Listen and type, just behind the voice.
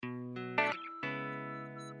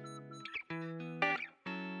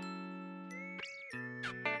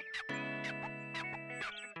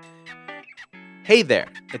Hey there!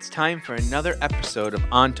 It's time for another episode of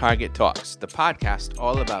On Target Talks, the podcast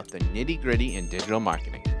all about the nitty-gritty in digital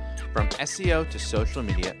marketing. From SEO to social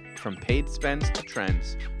media, from paid spends to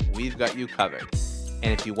trends, we've got you covered.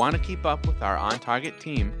 And if you want to keep up with our On Target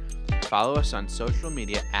team, follow us on social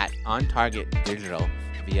media at On Target Digital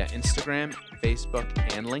via Instagram, Facebook,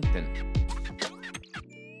 and LinkedIn.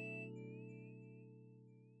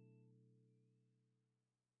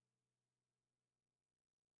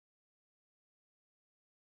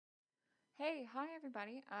 Hey, hi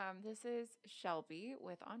everybody. This is Shelby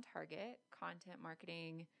with On Target, content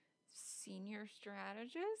marketing senior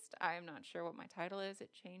strategist. I am not sure what my title is. It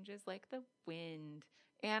changes like the wind.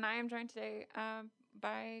 And I am joined today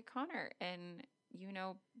by Connor, and you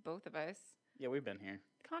know both of us. Yeah, we've been here.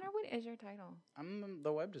 Connor, what is your title? I'm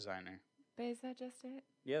the web designer. But is that just it?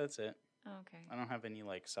 Yeah, that's it. Oh, okay. I don't have any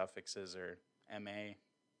like suffixes or MA,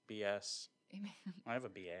 BS. I have a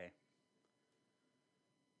BA.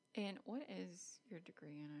 And what is your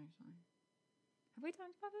degree in, actually? Have we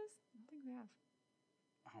talked about this? I don't think we have.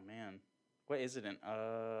 Oh man, what is it in?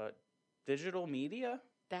 Digital media.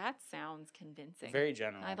 That sounds convincing. Very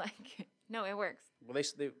general. I like it. No, it works. Well,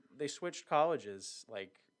 they switched colleges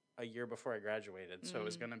like a year before I graduated, so it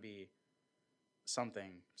was gonna be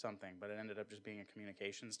something, but it ended up just being a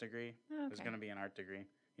communications degree. Okay. It was gonna be an art degree.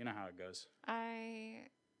 You know how it goes.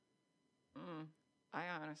 I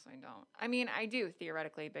honestly don't. I mean, I do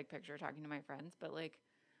theoretically, big picture, talking to my friends, but like,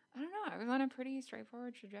 I don't know. I was on a pretty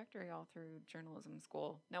straightforward trajectory all through journalism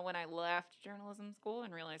school. Now, when I left journalism school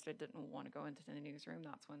and realized I didn't want to go into the newsroom,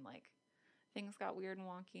 that's when like things got weird and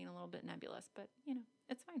wonky and a little bit nebulous, but you know,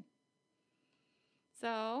 it's fine.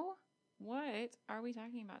 So, what are we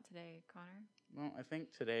talking about today, Connor? Well, I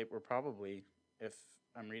think today we're probably, if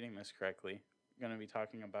I'm reading this correctly, going to be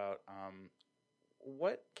talking about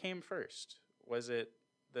what came first. Was it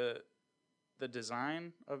the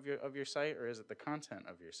design of your site, or is it the content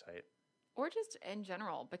of your site? Or just in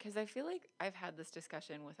general, because I feel like I've had this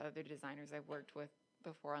discussion with other designers I've worked with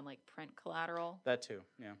before on like print collateral. That too,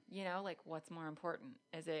 yeah. You know, like what's more important?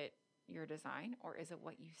 Is it your design or is it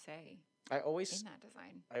what you say in that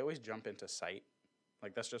design? I always jump into site.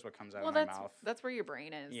 Like that's just what comes out of my mouth. That's where your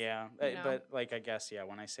brain is. Yeah, but like I guess, yeah,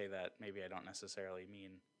 when I say that, maybe I don't necessarily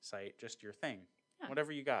mean site, just your thing. Yeah.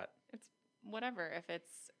 Whatever you got. It's whatever. If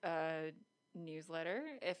it's a newsletter,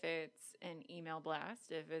 if it's an email blast,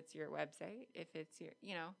 if it's your website, if it's your,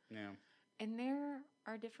 you know. Yeah. And there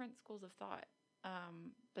are different schools of thought.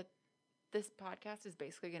 But this podcast is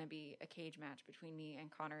basically going to be a cage match between me and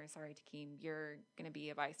Connor. Sorry, Takeem. You're going to be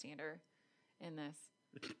a bystander in this.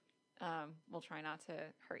 We'll try not to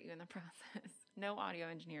hurt you in the process. No audio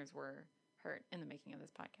engineers were hurt in the making of this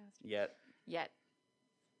podcast. Yet.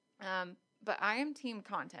 But I am team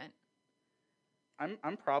content.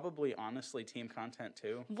 I'm probably honestly team content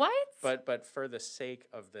too. What? But for the sake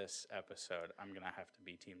of this episode, I'm gonna have to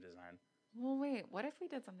be team design. Well, wait. What if we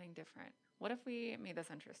did something different? What if we made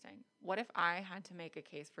this interesting? What if I had to make a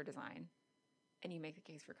case for design, and you make the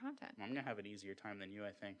case for content? I'm gonna have an easier time than you,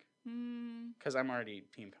 I think. Because I'm already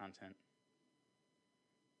team content.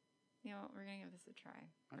 You know, we're gonna give this a try.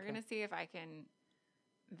 Okay. We're gonna see if I can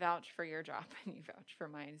vouch for your job and you vouch for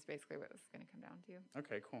mine. Is basically what this is gonna come down to.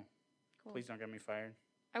 Okay, cool. Please don't get me fired.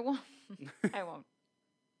 I won't. I won't.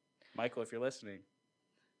 Michael, if you're listening,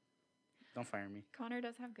 don't fire me. Connor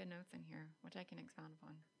does have good notes in here, which I can expound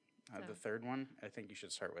upon. The third one, I think you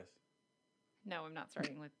should start with. No, I'm not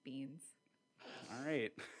starting with beans. All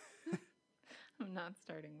right. I'm not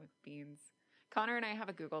starting with beans. Connor and I have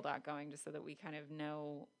a Google Doc going just so that we kind of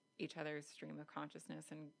know each other's stream of consciousness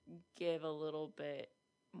and give a little bit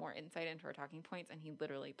more insight into our talking points. And he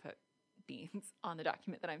literally put beans on the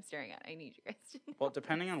document that I'm staring at. I need you guys to know. Well,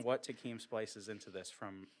 depending on what Takeem splices into this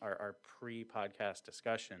from our pre-podcast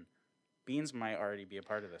discussion, beans might already be a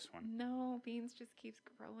part of this one. No, beans just keeps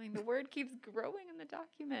growing. The word keeps growing in the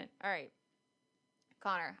document. All right.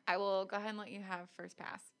 Connor, I will go ahead and let you have first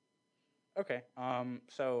pass. Okay.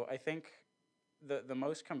 So I think the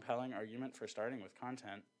most compelling argument for starting with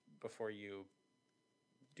content before you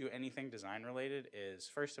do anything design related is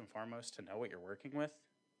first and foremost to know what you're working with.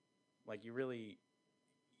 Like you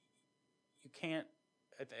can't,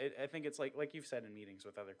 I think it's like you've said in meetings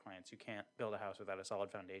with other clients, you can't build a house without a solid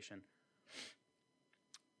foundation.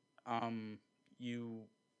 You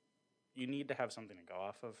need to have something to go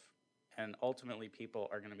off of, and ultimately people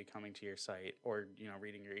are going to be coming to your site or, you know,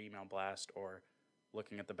 reading your email blast or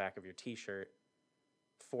looking at the back of your t-shirt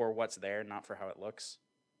for what's there, not for how it looks.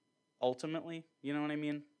 Ultimately, you know what I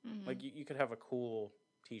mean? Mm-hmm. Like you could have a cool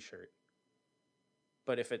t-shirt,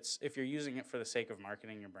 but if you're using it for the sake of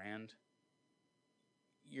marketing your brand,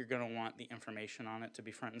 you're going to want the information on it to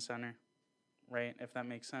be front and center, right? If that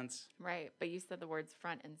makes sense. Right. But you said the words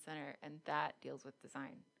front and center, and that deals with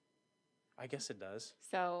design. I guess it does.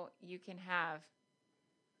 So you can have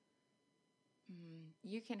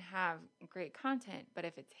great content, but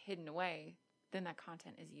if it's hidden away, then that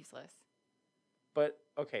content is useless. But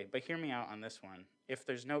hear me out on this one. If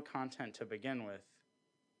there's no content to begin with,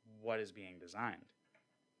 what is being designed?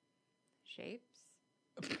 Shapes?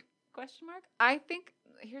 Question mark? I think,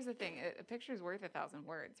 here's the thing. A picture is worth 1,000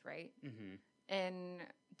 words, right? Mm-hmm. And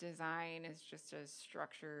design is just a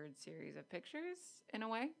structured series of pictures in a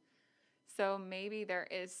way. So maybe there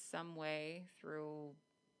is some way through,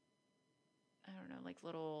 I don't know, like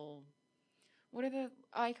little, what are the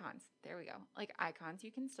icons? There we go. Like icons,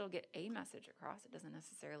 you can still get a message across. It doesn't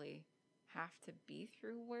necessarily have to be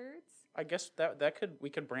through words. I guess we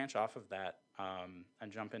could branch off of that and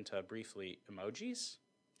jump into briefly emojis.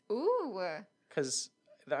 Ooh. Because,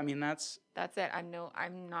 I mean, that's it.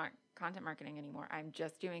 I'm not content marketing anymore. I'm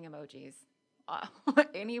just doing emojis.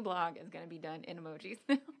 Any blog is going to be done in emojis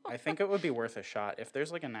now. I think it would be worth a shot if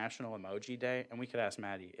there's like a national emoji day, and we could ask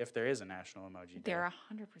Maddie if there is a national emoji day. There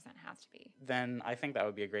 100% has to be. Then I think that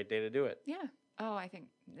would be a great day to do it. Yeah. Oh, I think,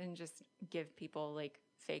 and just give people like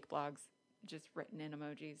fake blogs just written in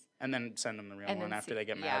emojis. And then send them the real one after they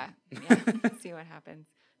get mad. Yeah. See what happens.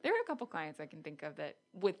 There are a couple clients I can think of that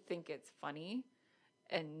would think it's funny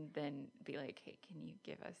and then be like, hey, can you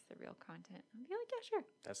give us the real content? I'd be like, yeah, sure.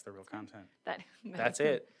 That's the real content. That's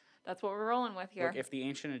it. That's what we're rolling with here. Look, if the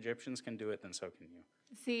ancient Egyptians can do it, then so can you.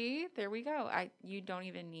 See, there we go. You don't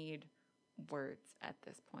even need words at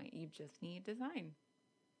this point. You just need design.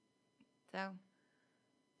 So,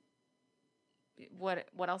 what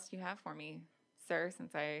else do you have for me, sir,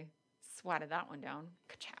 since I swatted that one down?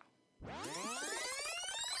 Ka-chow.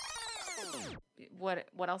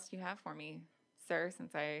 What else do you have for me, sir,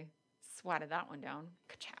 since I swatted that one down?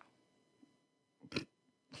 Ka-chow.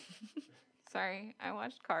 Sorry, I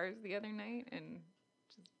watched Cars the other night and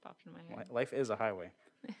just popped in my head. Life is a highway.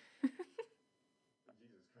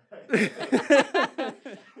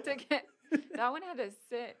 That one had to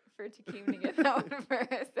sit for Takeem to get that one for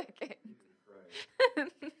a second.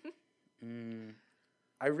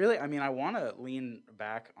 I want to lean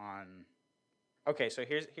back on. Okay, so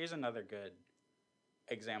here's another good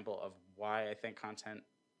example of why I think content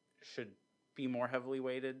should be more heavily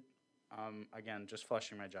weighted. Again, just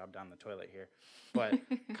flushing my job down the toilet here. But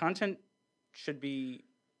content should be...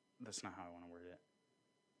 That's not how I want to word it.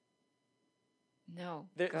 No,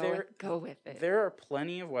 go with it. There are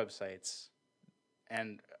plenty of websites,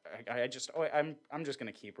 and I'm just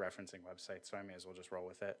going to keep referencing websites, so I may as well just roll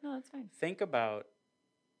with it. No, that's fine. Think about...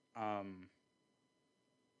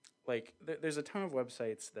 there's a ton of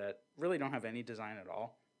websites that really don't have any design at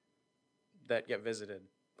all that get visited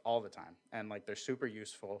all the time. And, like, they're super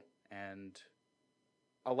useful, and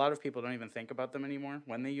a lot of people don't even think about them anymore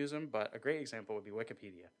when they use them, but a great example would be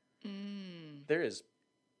Wikipedia. There is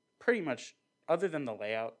pretty much, other than the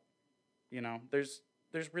layout, there's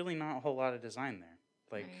really not a whole lot of design there.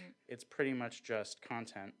 Like, right. It's pretty much just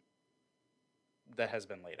content that has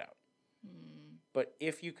been laid out. But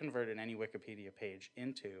if you converted any Wikipedia page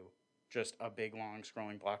into just a big, long,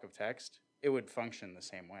 scrolling block of text, it would function the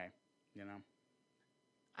same way,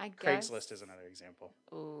 I guess. Craigslist is another example.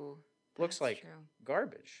 Ooh, looks like true.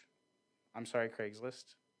 Garbage. I'm sorry,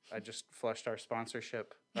 Craigslist. I just flushed our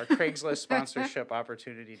Craigslist sponsorship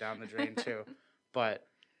opportunity down the drain too. But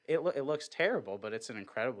it looks terrible, but it's an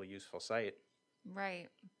incredibly useful site. Right,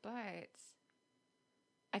 but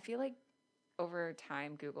I feel like over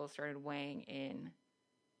time, Google started weighing in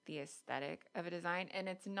the aesthetic of a design, and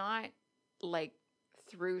it's not like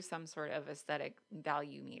through some sort of aesthetic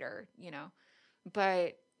value meter,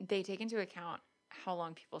 but they take into account how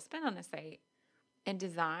long people spend on a site, and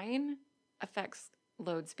design affects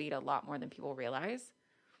load speed a lot more than people realize.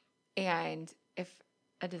 And if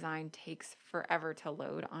a design takes forever to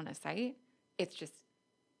load on a site, it's just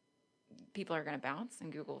people are going to bounce,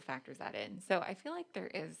 and Google factors that in. So I feel like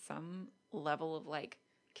there is some level of like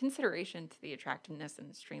consideration to the attractiveness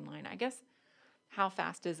and streamline. I guess how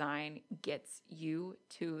fast design gets you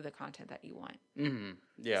to the content that you want. Mm-hmm.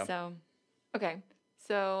 Yeah. So, okay.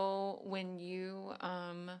 So when you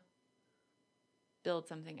build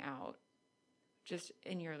something out, just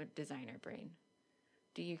in your designer brain,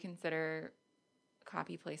 do you consider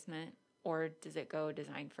copy placement, or does it go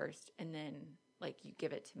design first and then like you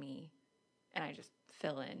give it to me and I just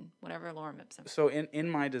fill in whatever lorem ipsum? So in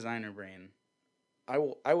my designer brain, I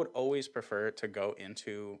would always prefer to go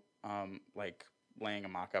into like laying a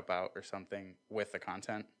mock-up out or something with the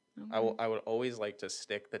content. Okay. I would always like to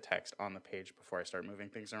stick the text on the page before I start moving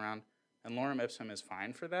things around. And lorem ipsum is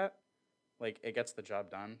fine for that. Like, it gets the job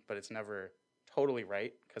done, but it's never totally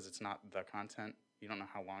right because it's not the content. You don't know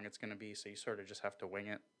how long it's going to be, so you sort of just have to wing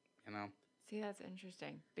it, you know? See, that's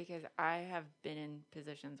interesting because I have been in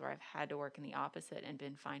positions where I've had to work in the opposite and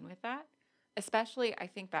been fine with that. Especially, I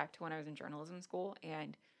think back to when I was in journalism school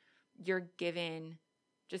and you're given,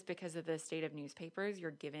 just because of the state of newspapers,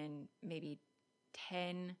 you're given maybe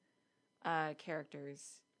 10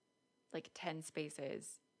 characters, like 10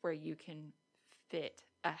 spaces where you can fit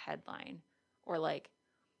a headline, or like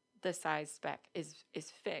the size spec is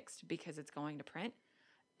fixed because it's going to print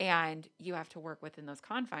and you have to work within those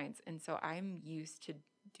confines. And so I'm used to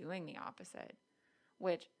doing the opposite,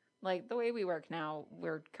 which, like, the way we work now,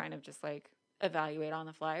 we're kind of just like evaluate on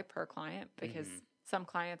the fly per client because some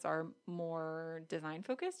clients are more design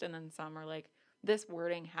focused and then some are like, this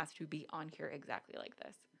wording has to be on here exactly like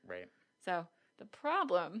this. Right. So the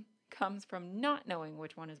problem comes from not knowing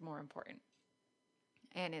which one is more important.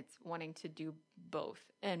 And it's wanting to do both,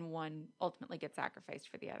 and one ultimately gets sacrificed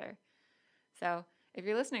for the other. So if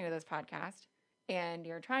you're listening to this podcast and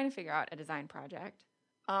you're trying to figure out a design project,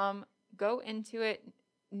 go into it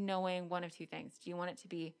knowing one of two things. Do you want it to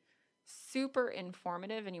be super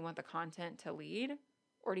informative and you want the content to lead?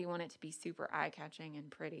 Or do you want it to be super eye-catching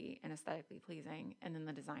and pretty and aesthetically pleasing, and then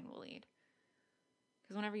the design will lead?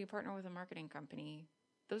 Because whenever you partner with a marketing company,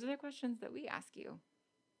 those are the questions that we ask you.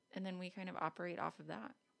 And then we kind of operate off of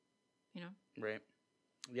that, you know? Right.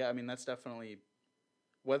 Yeah, I mean, that's definitely,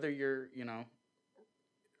 whether you're, you know,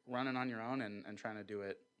 running on your own and trying to do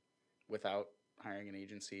it without hiring an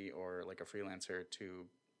agency or like a freelancer to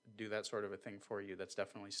do that sort of a thing for you, that's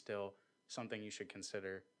definitely still something you should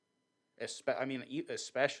consider.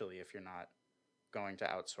 Especially if you're not going to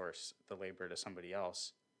outsource the labor to somebody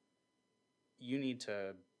else, you need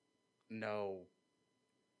to know.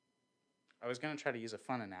 I was going to try to use a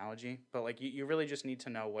fun analogy, but like you really just need to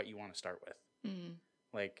know what you want to start with. Mm-hmm.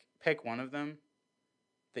 Like, pick one of them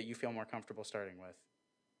that you feel more comfortable starting with,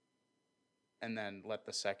 and then let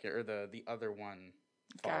the second or the other one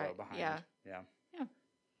follow behind. Yeah. Yeah. Yeah.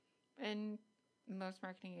 And most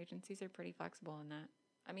marketing agencies are pretty flexible in that.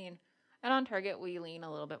 I mean, and on Target, we lean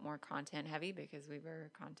a little bit more content heavy because we were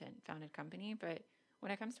a content founded company. But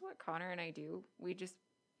when it comes to what Connor and I do, we just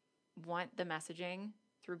want the messaging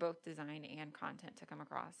through both design and content to come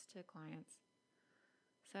across to clients.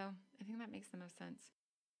 So I think that makes the most sense.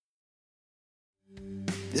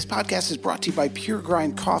 This podcast is brought to you by Pure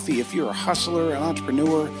Grind Coffee. If you're a hustler, an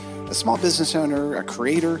entrepreneur, a small business owner, a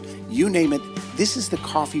creator, you name it, this is the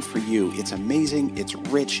coffee for you. It's amazing. It's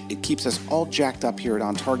rich. It keeps us all jacked up here at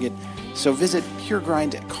On Target. So visit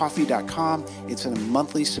puregrindcoffee.com. It's a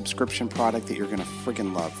monthly subscription product that you're going to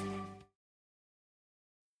freaking love.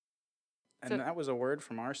 And that was a word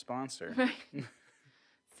from our sponsor. Right.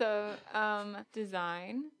 So,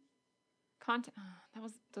 design, content.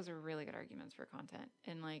 Those are really good arguments for content.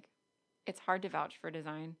 And like, it's hard to vouch for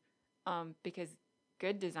design, because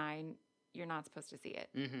good design, you're not supposed to see it.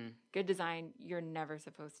 Mm-hmm. Good design, you're never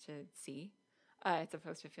supposed to see. It's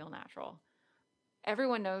supposed to feel natural.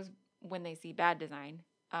 Everyone knows when they see bad design.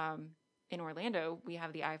 In Orlando, we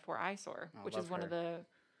have the I-4 eyesore, which is one of the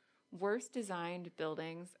worst designed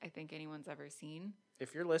buildings I think anyone's ever seen.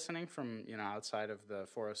 If you're listening from, outside of the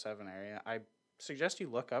 407 area, I suggest you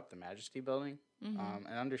look up the Majesty building, and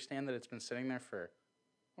understand that it's been sitting there for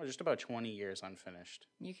just about 20 years unfinished.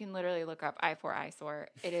 You can literally look up I-4 eyesore.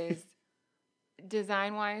 It is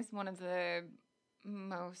design-wise one of the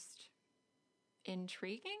most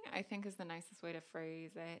intriguing, I think is the nicest way to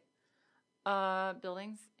phrase it,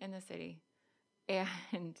 buildings in the city.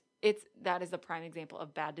 And that is a prime example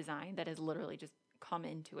of bad design that has literally just come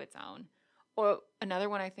into its own. Or another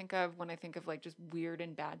one I think of when I think of like just weird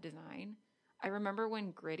and bad design. I remember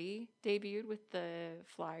when Gritty debuted with the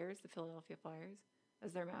Flyers, the Philadelphia Flyers,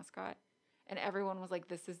 as their mascot. And everyone was like,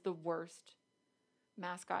 this is the worst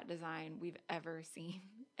mascot design we've ever seen.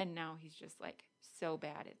 And now he's just like so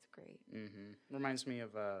bad, it's great. Mm-hmm. Reminds me of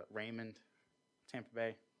Raymond, Tampa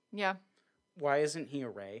Bay. Yeah. Why isn't he a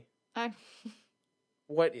Ray? I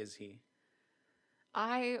What is he?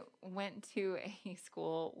 I went to a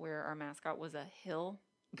school where our mascot was a hill,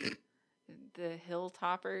 the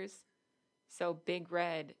Hilltoppers. So Big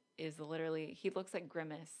Red is literally, he looks like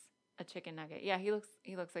Grimace, a chicken nugget. Yeah, he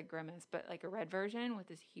looks like Grimace, but like a red version with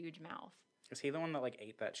this huge mouth. Is he the one that like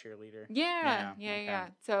ate that cheerleader? Yeah. Okay.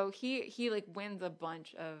 So he like wins a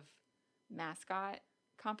bunch of mascot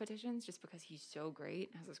competitions just because he's so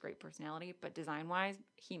great, has this great personality, but design-wise,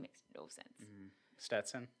 he makes no sense. Mm-hmm.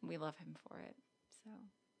 Stetson. We love him for it. So,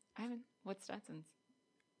 what's Stetson's?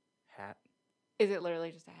 hat. Is it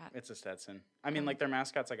literally just a hat? It's a Stetson. I mean, like, their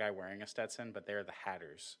mascot's a guy wearing a Stetson, but they're the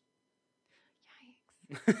Hatters.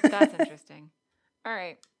 Yikes. That's interesting. All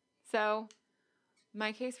right. So,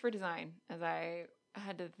 my case for design, as I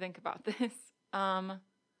had to think about this.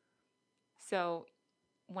 So,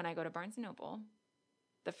 when I go to Barnes & Noble,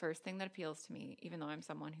 the first thing that appeals to me, even though I'm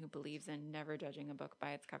someone who believes in never judging a book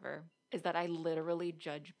by its cover, is that I literally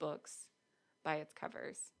judge books by its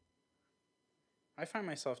covers. I find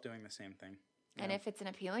myself doing the same thing. And if it's an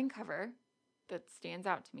appealing cover that stands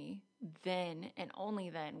out to me, then and only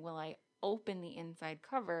then will I open the inside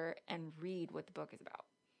cover and read what the book is about.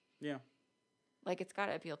 Yeah. Like, it's got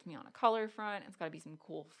to appeal to me on a color front. It's got to be some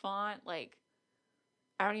cool font. Like,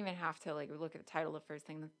 I don't even have to, like, look at the title. The first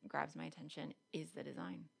thing that grabs my attention is the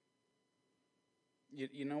design.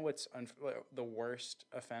 You know what's the worst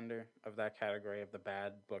offender of that category of the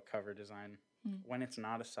bad book cover design? When it's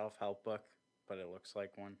not a self-help book, but it looks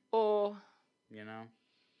like one. Oh. You know?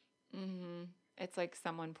 Mm-hmm. It's like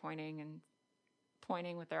someone pointing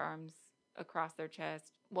with their arms across their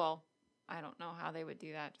chest. Well, I don't know how they would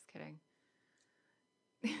do that. Just kidding.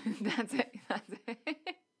 That's it.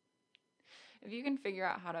 If you can figure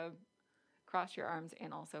out how to cross your arms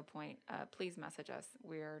and also point, please message us.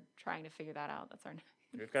 We're trying to figure that out. That's our next.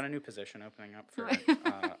 We've got a new position opening up for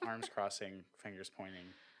arms crossing, fingers pointing.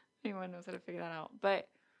 Anyone knows how to figure that out. But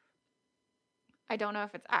I don't know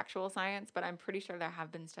if it's actual science, but I'm pretty sure there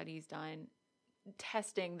have been studies done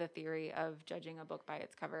testing the theory of judging a book by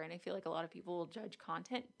its cover. And I feel like a lot of people will judge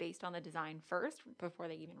content based on the design first before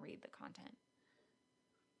they even read the content.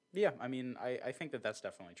 Yeah, I mean, I think that that's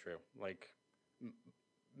definitely true. Like,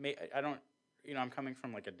 I don't, I'm coming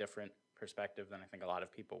from, like, a different perspective than I think a lot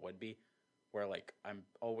of people would be, where, like, I'm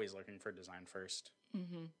always looking for design first.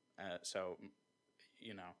 Mm-hmm. So,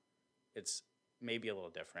 it's maybe a little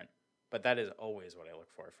different, but that is always what I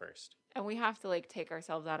look for first. And we have to, like, take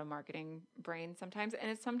ourselves out of marketing brain sometimes.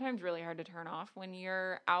 And it's sometimes really hard to turn off when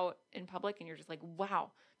you're out in public and you're just like,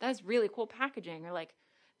 wow, that's really cool packaging. Or, like,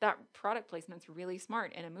 that product placement's really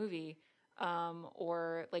smart in a movie.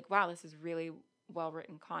 Or, like, wow, this is really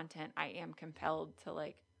well-written content. I am compelled to,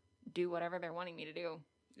 like, do whatever they're wanting me to do.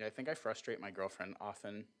 Yeah, I think I frustrate my girlfriend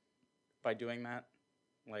often by doing that.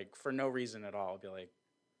 Like, for no reason at all. I'll be like,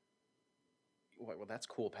 well, that's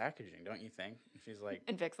cool packaging, don't you think? And she's like...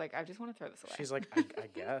 And Vic's like, I just want to throw this away. She's like, I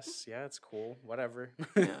guess. Yeah, it's cool. Whatever.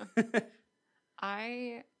 Yeah.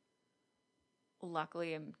 I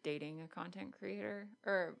luckily am dating a content creator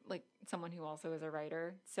or, like, someone who also is a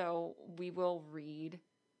writer. So we will read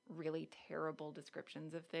really terrible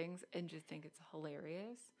descriptions of things and just think it's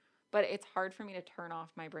hilarious. But it's hard for me to turn off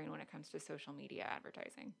my brain when it comes to social media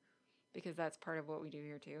advertising because that's part of what we do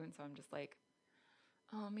here too. And so I'm just like,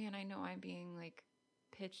 oh man, I know I'm being, like,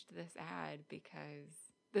 pitched this ad because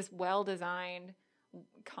this well-designed,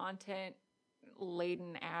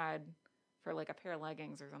 content-laden ad for, like, a pair of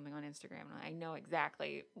leggings or something on Instagram. And I know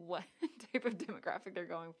exactly what type of demographic they're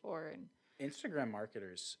going for. And Instagram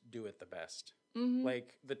marketers do it the best. mm-hmm.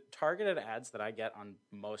 Like, the targeted ads that I get on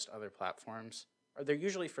most other platforms, they're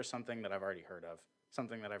usually for something that I've already heard of,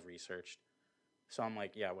 something that I've researched. So I'm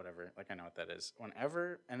like, yeah, whatever. Like, I know what that is.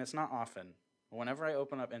 Whenever, and it's not often, whenever I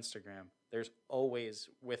open up Instagram, there's always,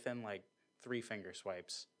 within, like, 3 finger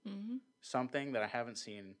swipes, Mm-hmm. something that I haven't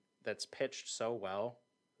seen that's pitched so well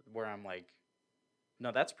where I'm like,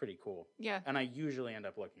 no, that's pretty cool. Yeah. And I usually end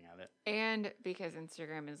up looking at it. And because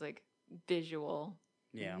Instagram is, like, visual,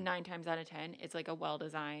 Yeah. 9 times out of 10, it's, like, a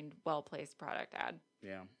well-designed, well-placed product ad.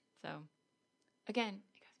 Yeah. So, again,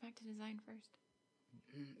 it goes back to design first.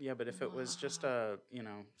 Yeah, but if it was just,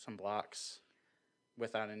 some blocks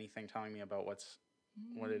without anything telling me about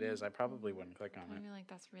what it is, I probably wouldn't click on it. I'd be like,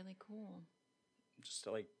 that's really cool. Just,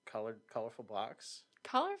 like, colorful blocks.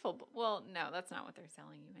 Colorful. Well, no, that's not what they're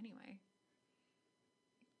selling you anyway.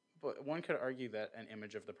 But one could argue that an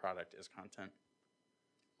image of the product is content.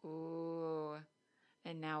 Ooh.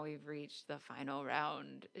 And now we've reached the final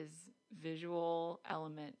round. Is visual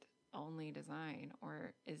element only design,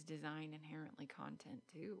 or is design inherently content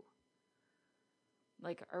too?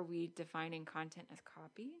 Like, are we defining content as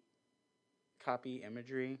copy? Copy,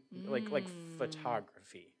 imagery, like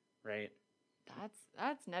photography, right?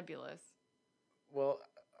 That's nebulous. Well,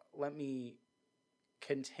 let me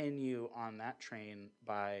continue on that train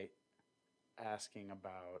by asking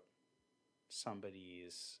about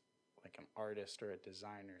somebody's, like, an artist or a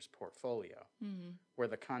designer's portfolio, where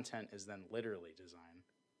the content is then literally design.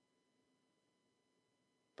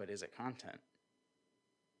 But is it content?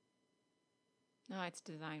 No, it's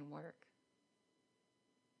design work.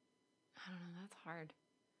 I don't know. That's hard.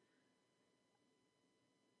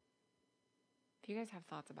 if you guys have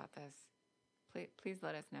thoughts about this, please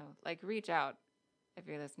let us know. Like, reach out if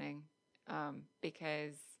you're listening,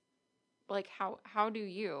 because, like, how do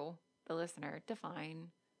you, the listener, define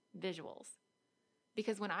visuals?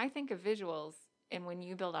 Because when I think of visuals, and when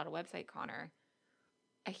you build out a website, Connor,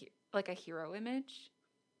 like a hero image,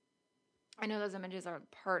 I know those images are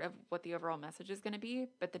part of what the overall message is going to be,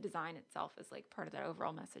 but the design itself is like part of that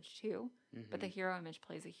overall message too. Mm-hmm. But the hero image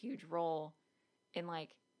plays a huge role in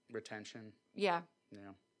like retention. Yeah.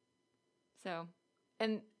 Yeah. So,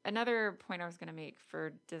 and another point I was going to make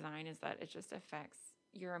for design is that it just affects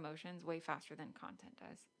your emotions way faster than content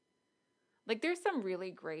does. Like, there's some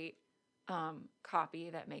really great copy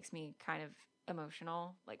that makes me kind of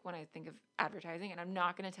emotional, like when I think of advertising, and I'm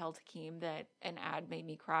not going to tell Takeem that an ad made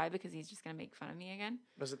me cry because he's just going to make fun of me again.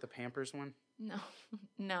 Was it the Pampers one?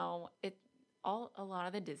 No. A lot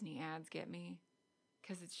of the Disney ads get me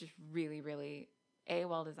because it's just really, really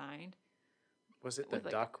well designed. Was it the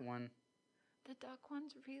duck one? The duck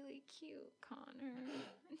one's really cute, Connor.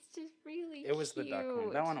 It's just really It was cute. The duck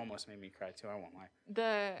one. That one almost made me cry too, I won't lie.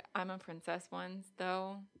 The I'm a Princess ones,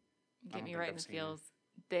 though, get me right in the feels.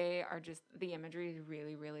 They are just, the imagery is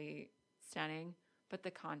really, really stunning, but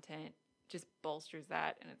the content just bolsters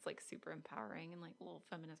that, and it's like super empowering and like little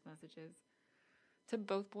feminist messages to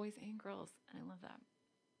both boys and girls, and I love that.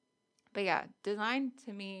 But yeah, design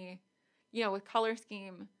to me, with color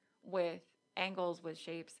scheme, with angles, with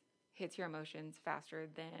shapes, hits your emotions faster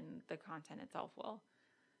than the content itself will.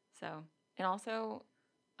 So, and also,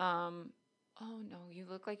 oh no, you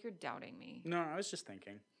look like you're doubting me. No, I was just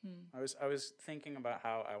thinking. I was thinking about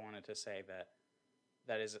how I wanted to say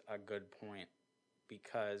that is a good point,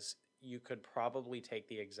 because you could probably take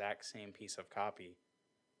the exact same piece of copy.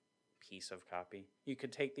 You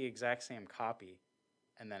could take the exact same copy,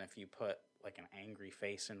 and then if you put like an angry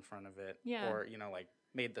face in front of it, or like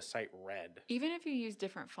made the site red. Even if you use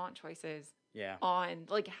different font choices, yeah, on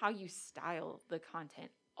like how you style the content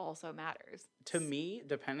also matters. To me,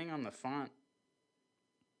 depending on the font,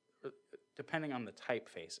 depending on the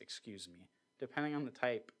typeface,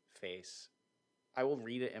 I will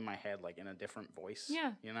read it in my head like in a different voice.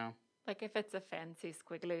 Yeah. Like if it's a fancy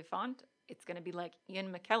squiggly font, it's going to be like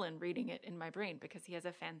Ian McKellen reading it in my brain because he has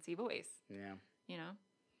a fancy voice. Yeah.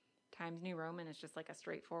 Times New Roman is just like a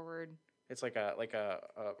straightforward. It's like a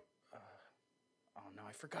oh no,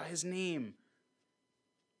 I forgot his name.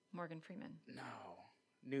 Morgan Freeman. No.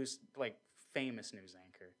 Famous news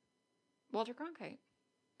anchor. Walter Cronkite.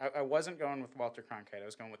 I wasn't going with Walter Cronkite. I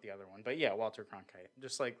was going with the other one. But yeah, Walter Cronkite.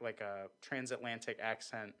 Just like a transatlantic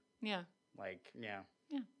accent. Yeah. Yeah.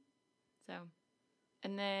 So,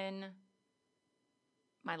 and then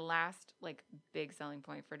my last big selling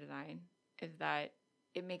point for design is that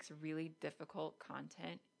it makes really difficult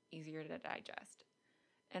content easier to digest.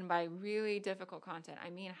 And by really difficult content, I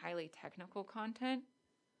mean highly technical content.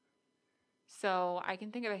 So I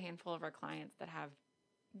can think of a handful of our clients that have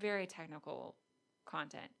very technical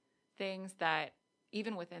content, things that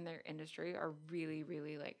even within their industry are really,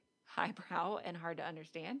 really highbrow and hard to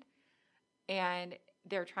understand. And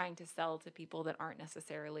they're trying to sell to people that aren't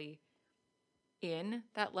necessarily in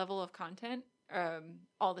that level of content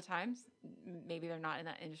all the times. Maybe they're not in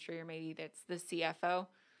that industry, or maybe that's the CFO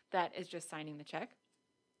that is just signing the check.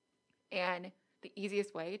 And the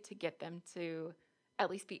easiest way to get them to at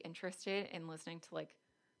least be interested in listening to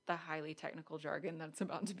the highly technical jargon that's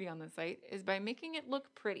about to be on the site is by making it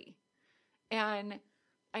look pretty. And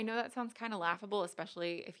I know that sounds kind of laughable,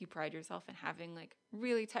 especially if you pride yourself in having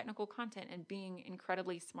really technical content and being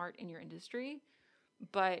incredibly smart in your industry.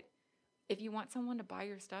 But if you want someone to buy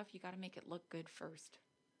your stuff, you got to make it look good first,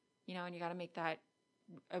 and you got to make that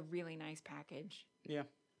a really nice package. Yeah.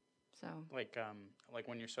 So like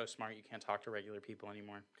when you're so smart you can't talk to regular people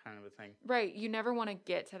anymore, kind of a thing. Right. You never want to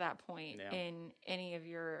get to that point in any of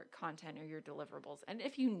your content or your deliverables. And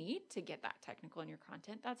if you need to get that technical in your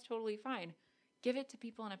content, that's totally fine. Give it to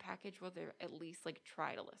people in a package where they at least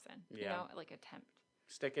try to listen. Attempt.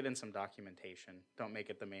 Stick it in some documentation. Don't make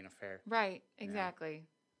it the main affair. Right. Exactly.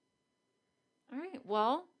 Yeah. All right.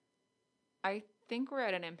 Well, I think we're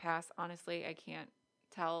at an impasse. Honestly, I can't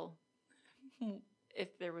tell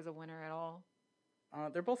if there was a winner at all.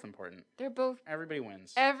 They're both important. Everybody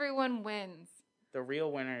wins. Everyone wins. The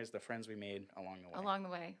real winner is the friends we made along the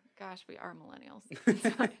way. Gosh, we are millennials.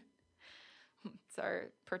 It's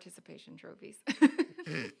our participation trophies.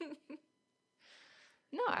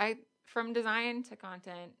 No, from design to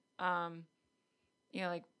content,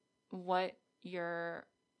 what your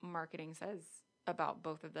marketing says about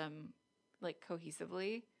both of them,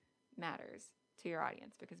 cohesively, matters to your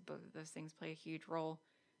audience, because both of those things play a huge role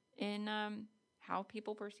in how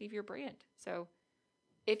people perceive your brand. So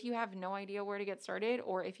if you have no idea where to get started,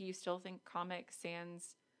 or if you still think Comic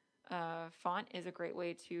Sans font is a great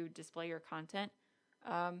way to display your content,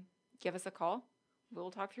 give us a call.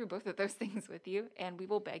 We'll talk through both of those things with you, and we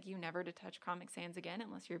will beg you never to touch Comic Sans again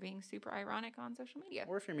unless you're being super ironic on social media.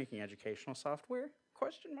 Or if you're making educational software, ?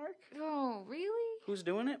 Oh, really? Who's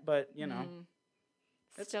doing it? But, you know.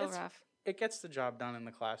 Still rough. It gets the job done in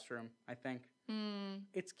the classroom, I think.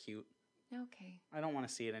 It's cute. Okay. I don't want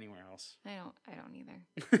to see it anywhere else. I don't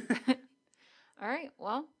either. All right.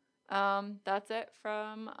 Well, that's it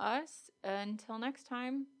from us. Until next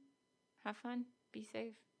time, have fun. Be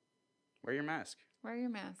safe. Wear your mask. Wear your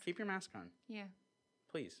mask. Keep your mask on. Yeah.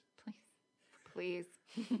 Please. Please.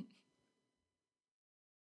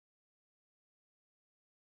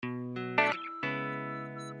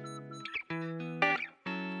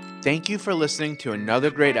 Thank you for listening to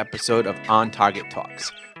another great episode of On Target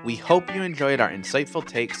Talks. We hope you enjoyed our insightful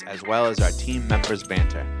takes as well as our team members'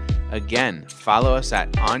 banter. Again, follow us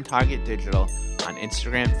at On Target Digital on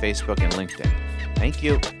Instagram, Facebook, and LinkedIn. Thank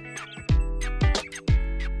you.